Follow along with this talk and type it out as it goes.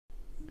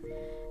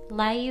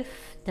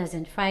Life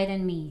Doesn't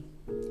Frighten Me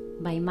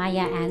by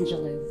Maya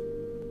Angelou.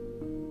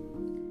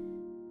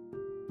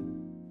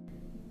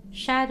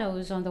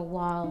 Shadows on the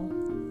wall,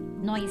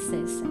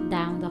 noises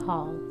down the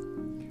hall.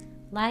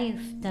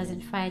 Life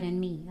doesn't frighten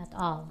me at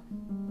all.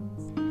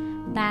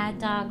 Bad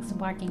dogs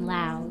barking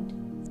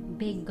loud,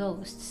 big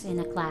ghosts in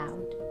a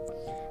cloud.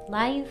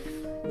 Life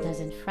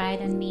doesn't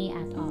frighten me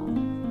at all.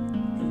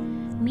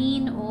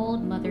 Mean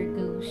old Mother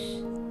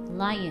Goose,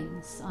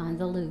 lions on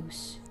the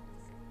loose.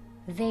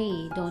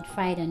 They don't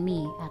frighten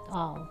me at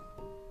all.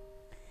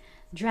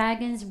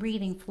 Dragons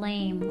breathing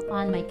flame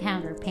on my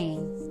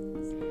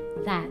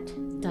counterpane.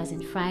 That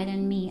doesn't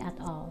frighten me at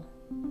all.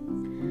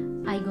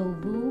 I go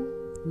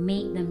boo,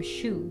 make them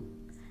shoo.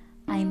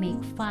 I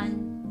make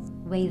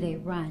fun, way they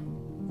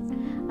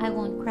run. I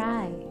won't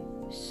cry,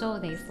 so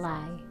they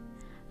fly.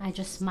 I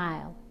just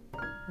smile,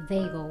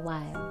 they go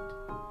wild.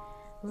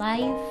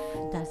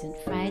 Life doesn't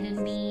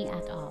frighten me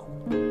at all.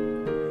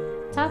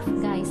 Tough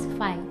guys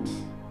fight,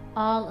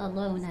 all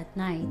alone at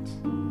night.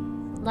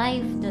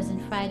 Life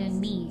doesn't frighten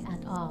me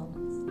at all.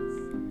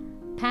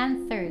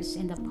 Panthers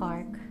in the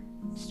park,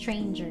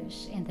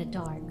 strangers in the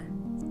dark.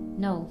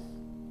 No,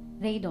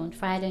 they don't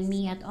frighten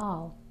me at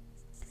all.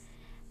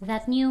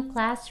 That new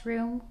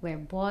classroom where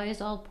boys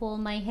all pull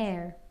my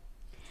hair,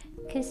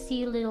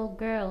 kissy little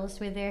girls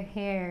with their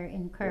hair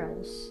in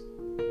curls.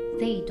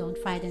 They don't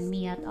frighten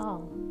me at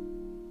all.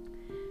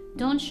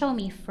 Don't show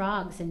me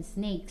frogs and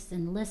snakes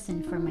and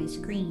listen for my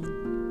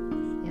scream.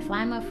 If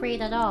I'm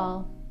afraid at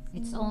all,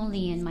 it's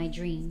only in my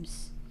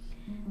dreams.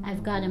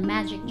 I've got a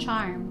magic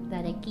charm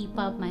that I keep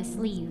up my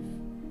sleeve.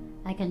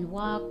 I can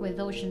walk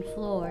with ocean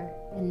floor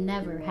and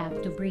never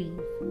have to breathe.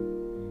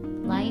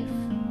 Life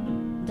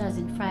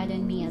doesn't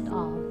frighten me at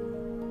all.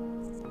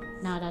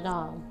 Not at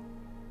all.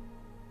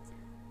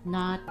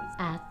 Not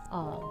at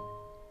all.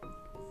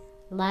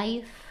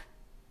 Life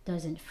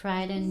doesn't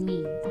frighten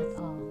me at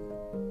all.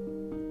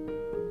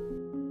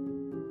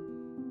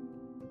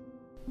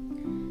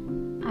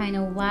 I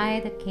Know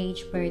Why the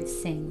Caged Bird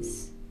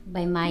Sings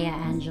by Maya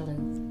Angelou.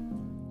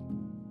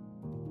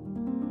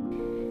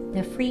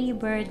 The free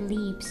bird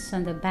leaps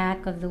on the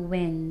back of the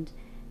wind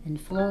and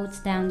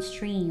floats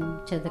downstream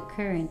till the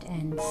current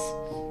ends,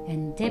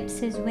 and dips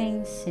his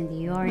wings in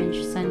the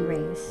orange sun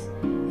rays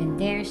and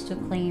dares to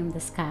claim the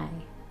sky.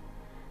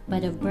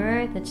 But a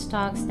bird that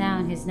stalks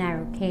down his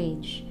narrow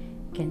cage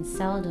can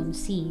seldom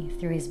see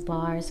through his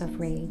bars of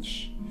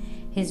rage.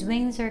 His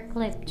wings are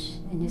clipped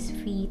and his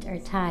feet are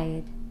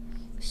tied,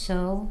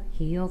 so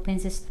he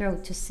opens his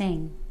throat to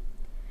sing.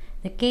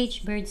 The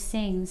caged bird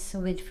sings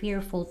with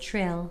fearful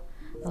trill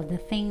of the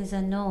things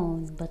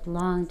unknown but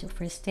longed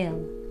for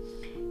still,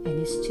 and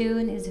his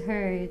tune is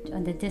heard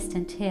on the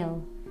distant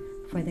hill,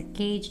 for the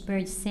caged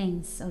bird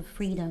sings of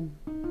freedom.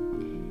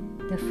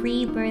 The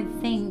free bird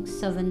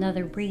thinks of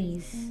another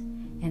breeze,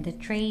 and the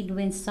trade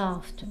winds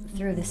soft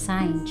through the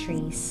sighing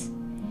trees,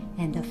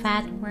 and the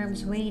fat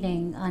worms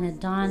waiting on a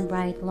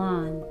dawn-bright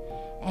lawn,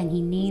 and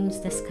he names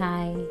the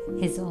sky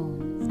his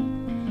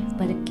own.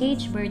 But a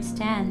caged bird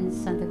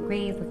stands on the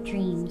grave of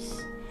dreams.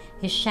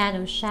 His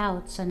shadow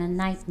shouts on a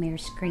nightmare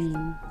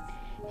scream.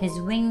 His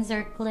wings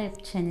are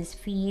clipped and his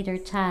feet are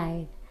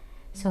tied,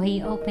 so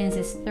he opens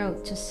his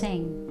throat to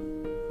sing.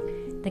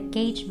 The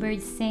caged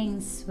bird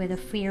sings with a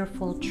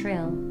fearful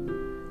trill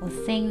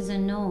of things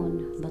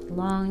unknown but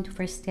longed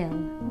for still,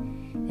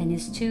 and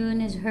his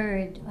tune is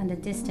heard on the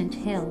distant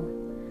hill,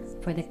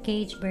 for the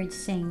caged bird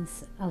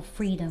sings of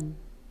freedom.